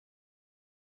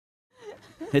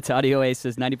It's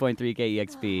Audioasis 90.3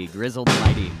 KEXP, Grizzled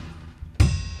Mighty. You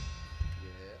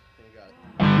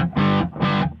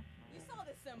saw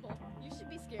this symbol. You should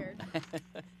be scared.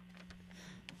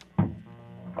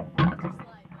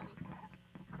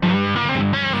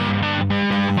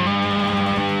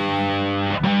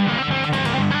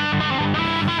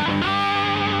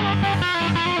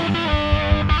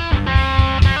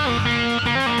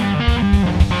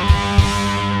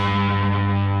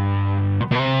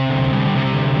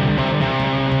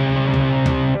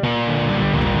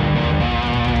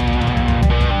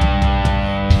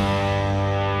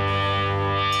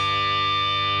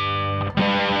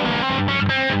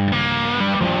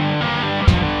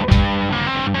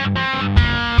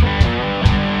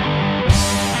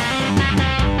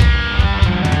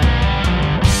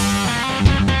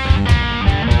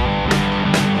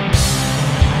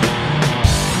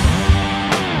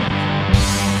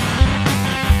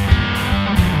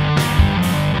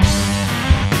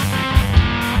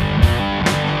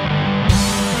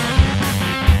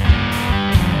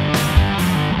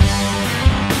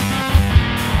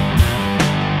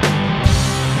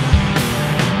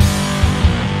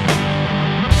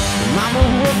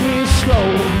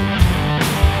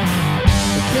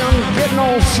 Get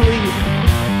no sleep.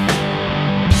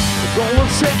 Go and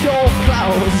take your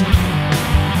clothes.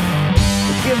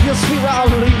 Give your sweet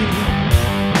relief.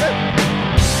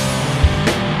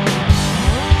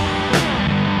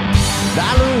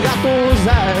 Darling, got those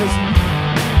eyes.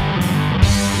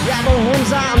 Got the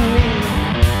ones I need.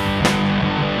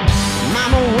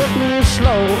 Mama, work me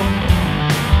slow.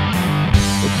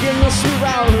 Give me sweet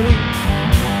relief.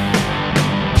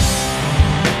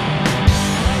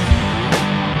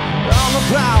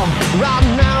 Right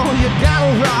now, you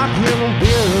gotta rock in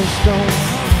the stone.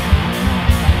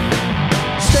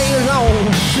 Stay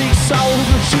alone, see souls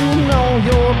that you know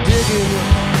you're digging.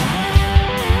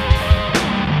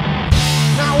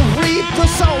 Now reap the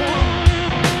soul.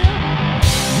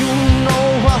 You know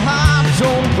a heart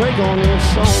don't break on your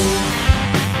soul.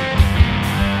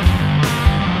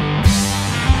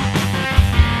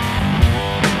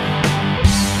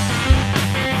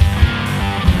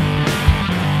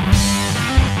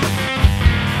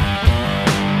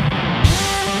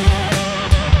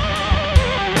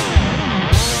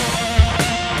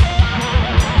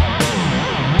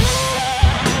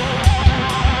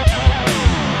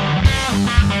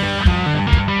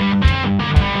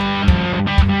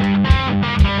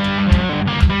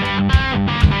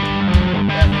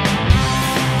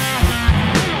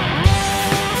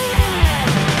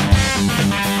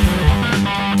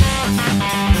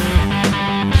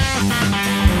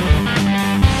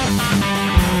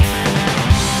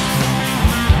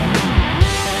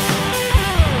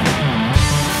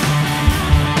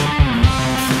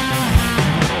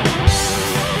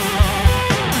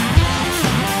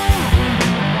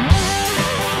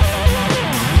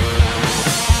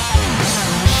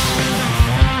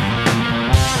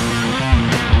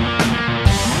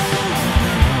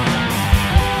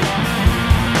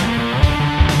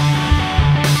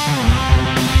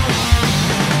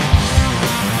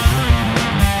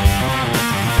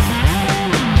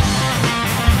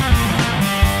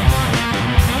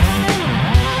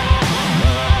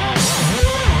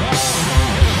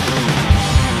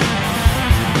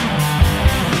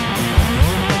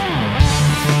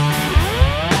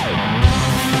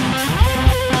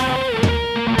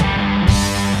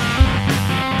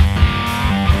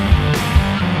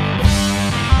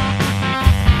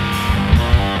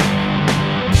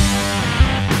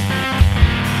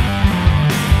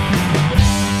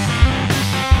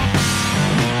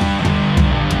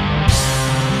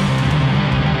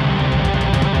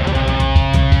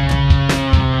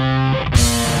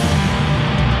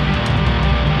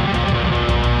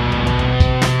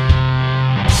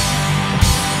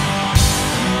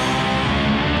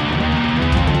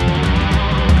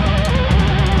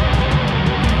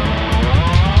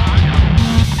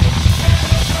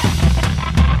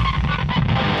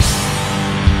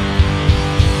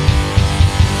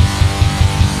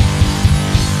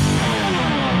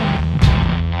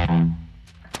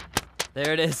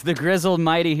 There it is, the Grizzled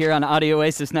Mighty here on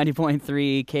Audioasis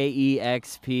 90.3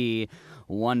 KEXP.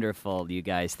 Wonderful, you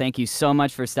guys. Thank you so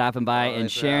much for stopping by and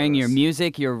sharing your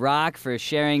music, your rock, for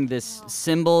sharing this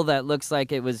cymbal that looks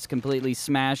like it was completely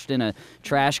smashed in a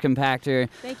trash compactor.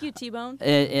 Thank you, T-Bone.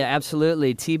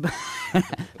 Absolutely. T-Bone. I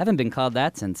haven't been called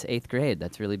that since 8th grade.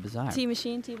 That's really bizarre.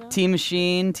 T-Machine, T-Bone?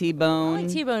 T-Machine, T-Bone. I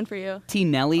like T-Bone for you.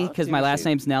 T-Nelly, because my last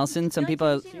name's Nelson. Some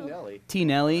people...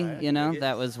 T-Nelly, you know,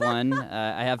 that was one.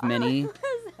 I have many. Where does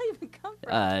that even come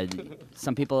from?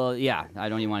 Some people, yeah, I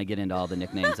don't even want to get into all the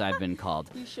nicknames I've been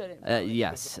called. You shouldn't.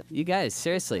 Yes. You guys,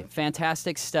 seriously,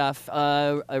 fantastic stuff.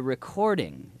 A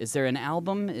recording. Is there an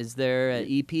album? Is there an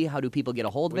EP? How do people get a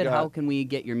hold of it? How can we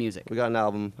get your music? We got an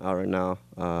album out right now,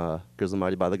 Grizzled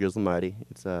Mighty by the Grizzled Mighty.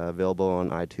 It's available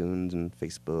on iTunes and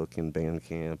Facebook and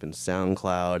Bandcamp and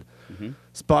SoundCloud,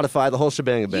 Spotify, the whole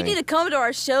shebang. You need to come to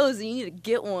our shows and you need to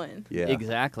get one. Yeah.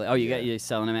 Exactly. Oh, you're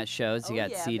selling them at shows. You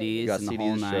got CDs got and the CDs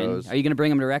whole and nine. shows. Are you going to bring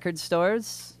them to record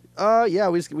stores? Yeah,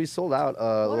 we sold out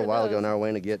a little while ago. those? Now we're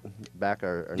waiting to get back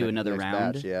our Do another next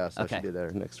round? batch. Yeah, so Okay. I should be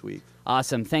there next week.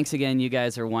 Awesome. Thanks again. You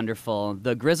guys are wonderful.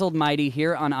 The Grizzled Mighty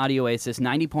here on Audioasis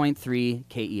 90.3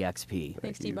 KEXP.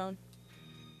 Thanks, T-Bone.